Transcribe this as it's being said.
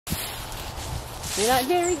You're not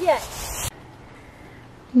there yet.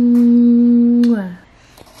 Mwah.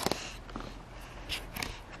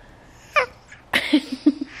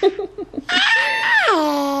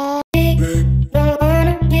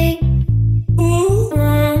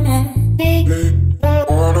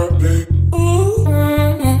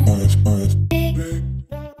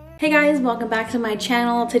 Hey guys, welcome back to my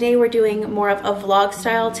channel. Today we're doing more of a vlog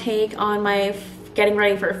style take on my getting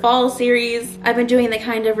ready for fall series. I've been doing the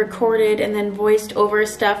kind of recorded and then voiced over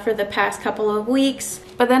stuff for the past couple of weeks,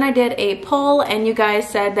 but then I did a poll and you guys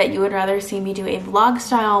said that you would rather see me do a vlog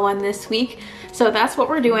style one this week, so that's what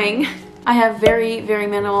we're doing. I have very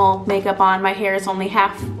minimal makeup on. My hair is only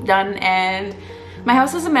half done and my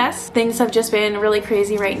house is a mess. Things have just been really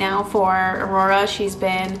crazy right now for Aurora. She's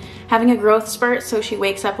been having a growth spurt, so she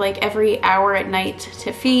wakes up like every hour at night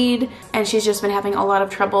to feed, and she's just been having a lot of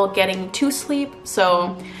trouble getting to sleep.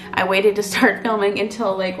 So I waited to start filming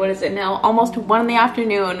until like, what is it now? Almost 1 in the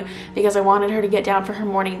afternoon, because I wanted her to get down for her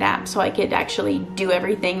morning nap so I could actually do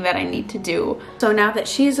everything that I need to do. So now that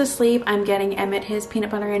she's asleep, I'm getting Emmett his peanut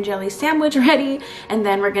butter and jelly sandwich ready, and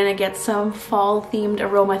then we're gonna get some fall themed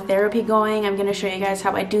aromatherapy going. I'm gonna show you guys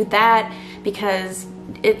how I do that, because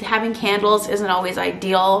having candles isn't always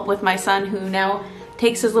ideal with my son, who now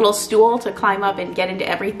takes his little stool to climb up and get into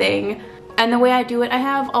everything. And the way I do it, I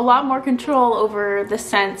have a lot more control over the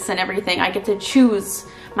scents and everything. I get to choose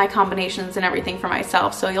my combinations and everything for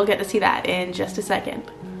myself, so you'll get to see that in just a second.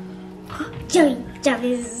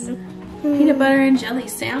 Jellies. Peanut butter and jelly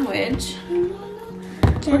sandwich.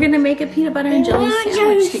 We're gonna make a peanut butter and jelly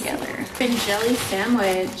sandwich together. And jelly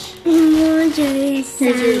sandwich. Here's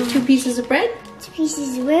your 2 pieces of bread. 2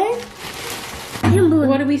 pieces of bread.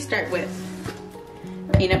 What do we start with?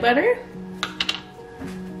 Peanut butter.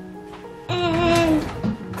 And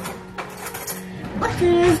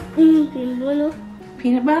peanut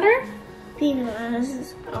Peanut butter. butter.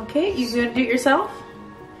 Okay, you gonna do it yourself?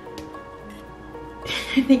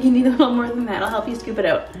 I think you need a little more than that. I'll help you scoop it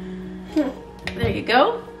out. There you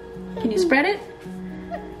go. Can you spread it?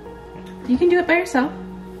 You can do it by yourself.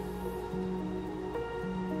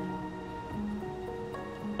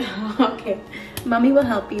 Okay, Mommy will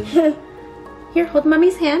help you. Here, hold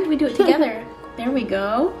Mommy's hand. We do it together. There we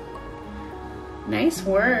go. Nice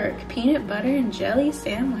work. Peanut butter and jelly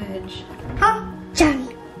sandwich.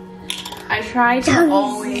 Jelly. I try to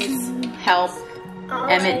always help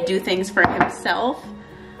Emmett do things for himself,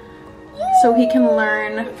 so he can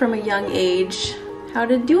learn from a young age how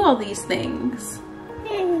to do all these things.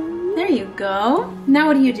 There you go. Now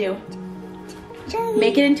what do?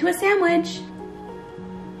 Make it into a sandwich.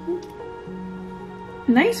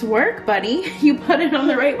 Nice work, buddy. You put it on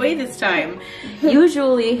the right way this time.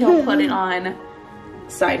 Usually he'll put it on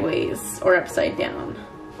sideways or upside down.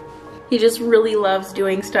 He just really loves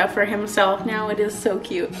doing stuff for himself now. It is so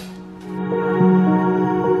cute.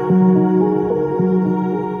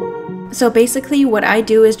 So basically what I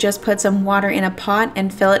do is just put some water in a pot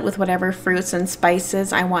and fill it with whatever fruits and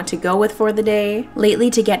spices I want to go with for the day. Lately,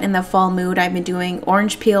 to get in the fall mood, I've been doing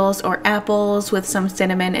orange peels or apples with some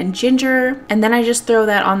cinnamon and ginger, and then I just throw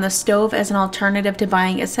that on the stove as an alternative to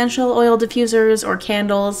buying essential oil diffusers or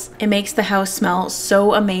candles. It makes the house smell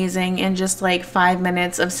so amazing in just like 5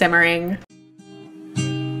 minutes of simmering.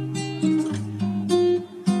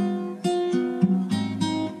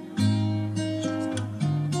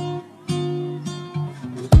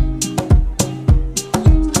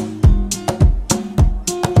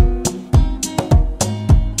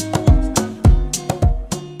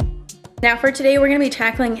 Now for today, we're gonna be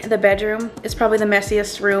tackling the bedroom. It's probably the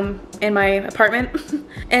messiest room in my apartment.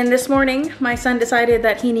 And this morning, my son decided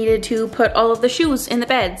that he needed to put all of the shoes in the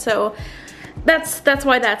bed. So that's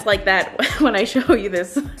why that's like that when I show you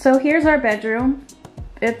this. So here's our bedroom.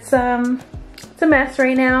 It's a mess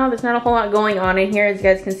right now. There's not a whole lot going on in here. As you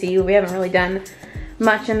guys can see, we haven't really done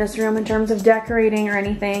much in this room in terms of decorating or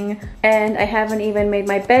anything, and I haven't even made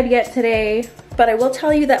my bed yet today. But I will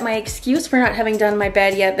tell you that my excuse for not having done my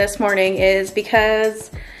bed yet this morning is because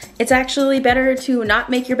it's actually better to not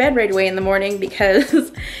make your bed right away in the morning,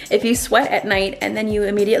 because if you sweat at night and then you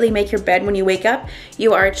immediately make your bed when you wake up,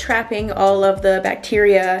 you are trapping all of the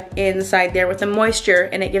bacteria inside there with the moisture,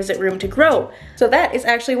 and it gives it room to grow. So that is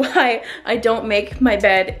actually why I don't make my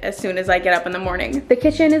bed as soon as I get up in the morning. The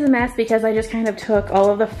kitchen is a mess because I just kind of took all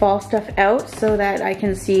of the fall stuff out so that I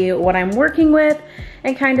can see what I'm working with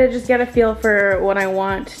and kind of just get a feel for what I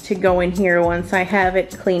want to go in here once I have it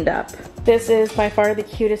cleaned up. This is by far the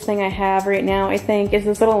cutest thing I have right now, I think, is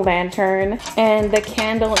this little lantern. And the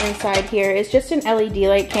candle inside here is just an LED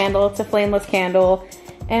light candle. It's a flameless candle.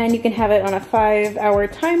 and you can have it on a 5-hour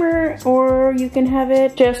timer, or you can have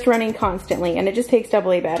it just running constantly, and it just takes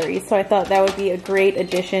AA batteries. So I thought that would be a great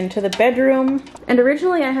addition to the bedroom. And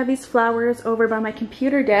originally I had these flowers over by my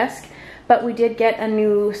computer desk, but we did get a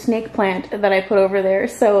new snake plant that I put over there,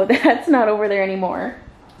 so that's not over there anymore.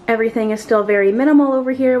 Everything is still very minimal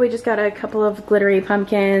over here. We just got a couple of glittery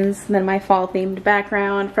pumpkins, and then my fall themed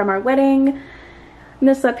background from our wedding, and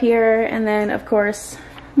this up here, and then of course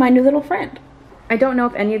my new little friend. I don't know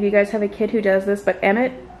if any of you guys have a kid who does this, but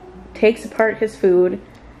Emmett takes apart his food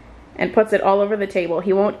and puts it all over the table.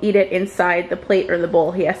 He won't eat it inside the plate or the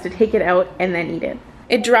bowl. He has to take it out and then eat it.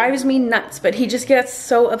 It drives me nuts, but he just gets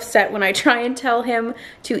so upset when I try and tell him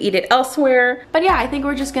to eat it elsewhere. But yeah, I think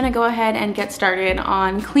we're just gonna go ahead and get started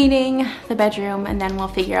on cleaning the bedroom, and then we'll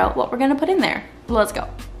figure out what we're gonna put in there. Let's go.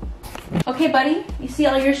 Okay, buddy, you see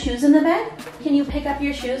all your shoes in the bed? Can you pick up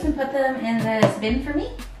your shoes and put them in this bin for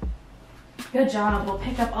me? Good job. We'll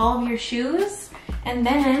pick up all of your shoes, and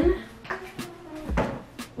then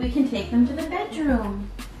we can take them to the bedroom.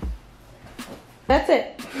 That's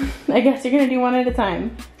it. I guess you're gonna do one at a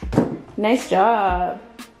time. Nice job.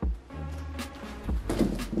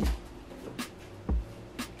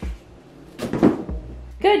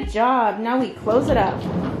 Good job. Now we close it up.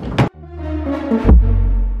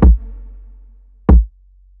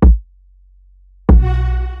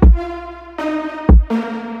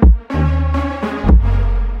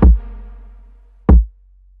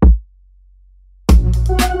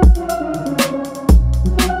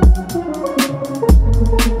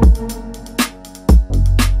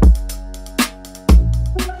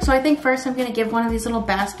 So I think first I'm gonna give one of these little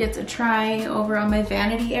baskets a try over on my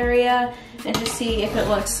vanity area and just see if it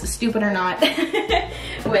looks stupid or not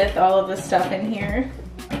with all of the stuff in here.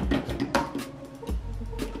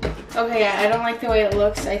 Okay, yeah, I don't like the way it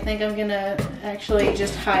looks. I think I'm gonna actually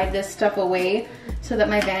just hide this stuff away so that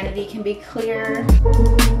my vanity can be clear.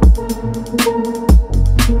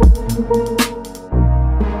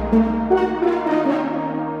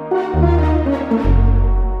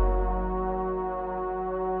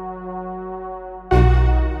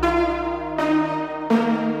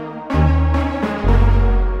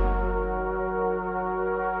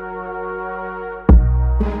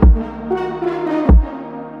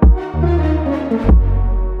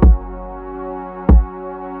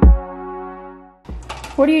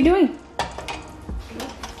 What are you doing?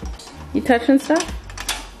 You touching stuff?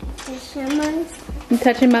 You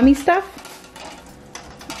touching mommy's stuff?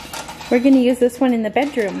 We're gonna use this one in the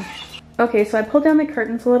bedroom. Okay, so I pulled down the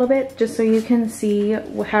curtains a little bit just so you can see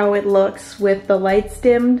how it looks with the lights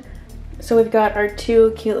dimmed. So we've got our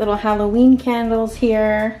two cute little Halloween candles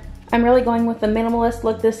here. I'm really going with the minimalist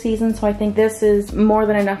look this season, so I think this is more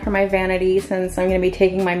than enough for my vanity since I'm gonna be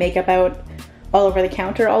taking my makeup out all over the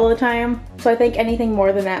counter all the time. So I think anything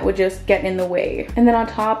more than that would just get in the way. And then on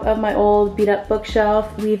top of my old beat up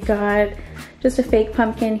bookshelf, we've got just a fake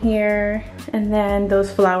pumpkin here, and then those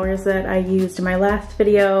flowers that I used in my last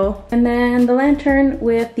video, and then the lantern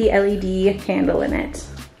with the LED candle in it.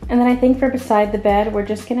 And then I think for beside the bed, we're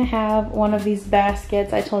just gonna have one of these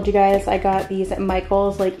baskets. I told you guys I got these at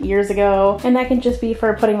Michael's like years ago, and that can just be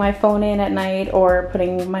for putting my phone in at night or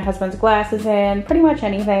putting my husband's glasses in, pretty much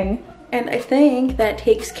anything. And I think that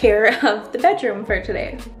takes care of the bedroom for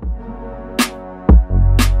today.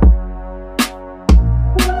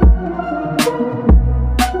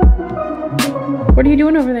 What are you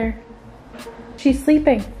doing over there? She's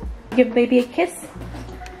sleeping. Give baby a kiss.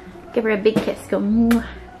 Give her a big kiss. Go, mwah.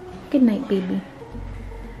 Good night, baby.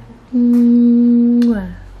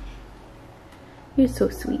 Mwah. You're so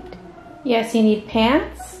sweet. Yes, you need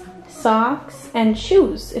pants, socks, and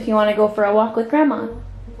shoes if you want to go for a walk with Grandma.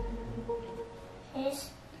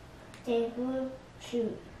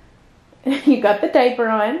 You got the diaper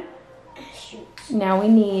on. Now we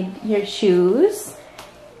need your shoes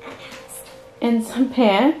and some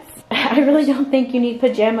pants. I really don't think you need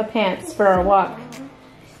pajama pants for our walk.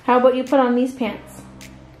 How about you put on these pants?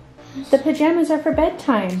 The pajamas are for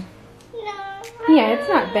bedtime. No. Yeah, it's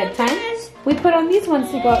not bedtime. We put on these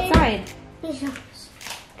ones to go outside.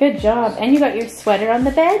 Good job. And you got your sweater on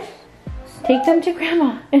the bed? Take them to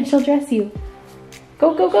Grandma and she'll dress you.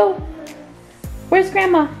 Go, go, go. Where's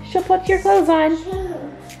Grandma? She'll put your clothes on.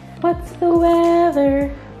 What's the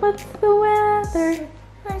weather? What's the weather?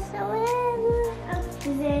 What's the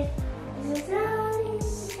weather? Is it sunny?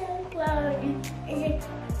 Is it cloudy? Is it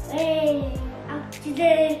raining up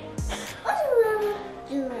today? What's the weather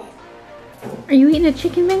doing? Are you eating a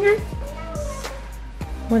chicken finger?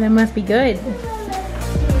 Well, that must be good.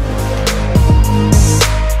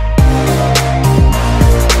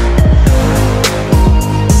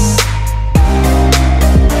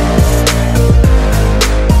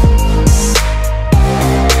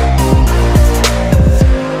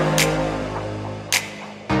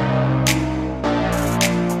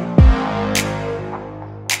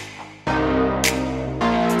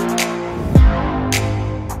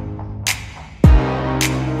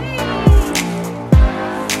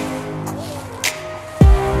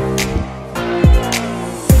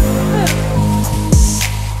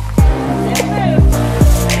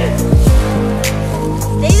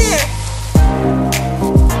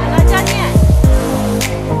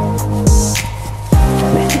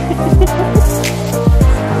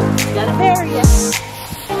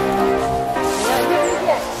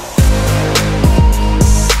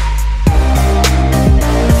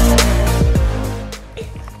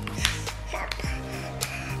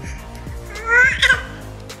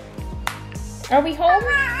 Are we home?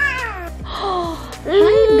 Hi,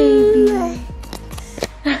 baby.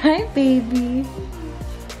 Hi, baby.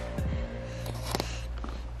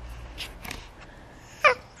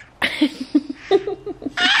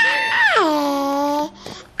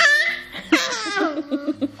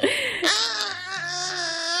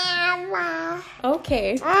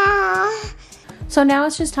 Okay. So now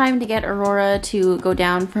it's just time to get Aurora to go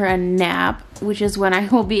down for a nap, which is when I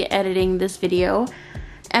will be editing this video.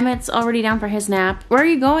 Emmett's already down for his nap. Where are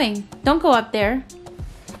you going? Don't go up there.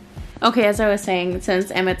 Okay, as I was saying, since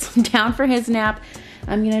Emmett's down for his nap,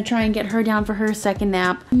 I'm gonna try and get her down for her second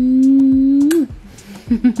nap.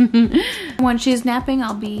 When she's napping,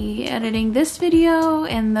 I'll be editing this video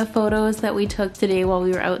and the photos that we took today while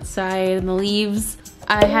we were outside in the leaves.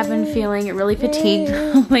 I have been feeling really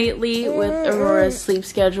fatigued lately with Aurora's sleep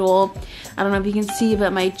schedule. I don't know if you can see,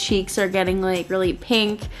 but my cheeks are getting like really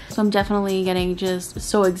pink. So I'm definitely getting just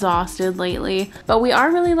so exhausted lately. But we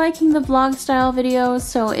are really liking the vlog style videos.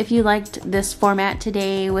 So if you liked this format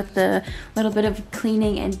today with the little bit of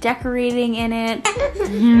cleaning and decorating in it,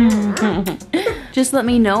 just let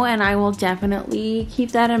me know and I will definitely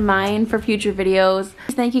keep that in mind for future videos.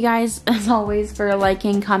 Thank you guys as always for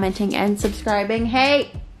liking, commenting, and subscribing. Hey!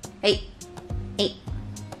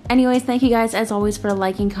 Anyways, thank you guys as always for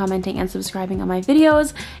liking, commenting, and subscribing on my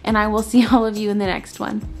videos, and I will see all of you in the next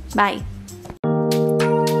one. Bye.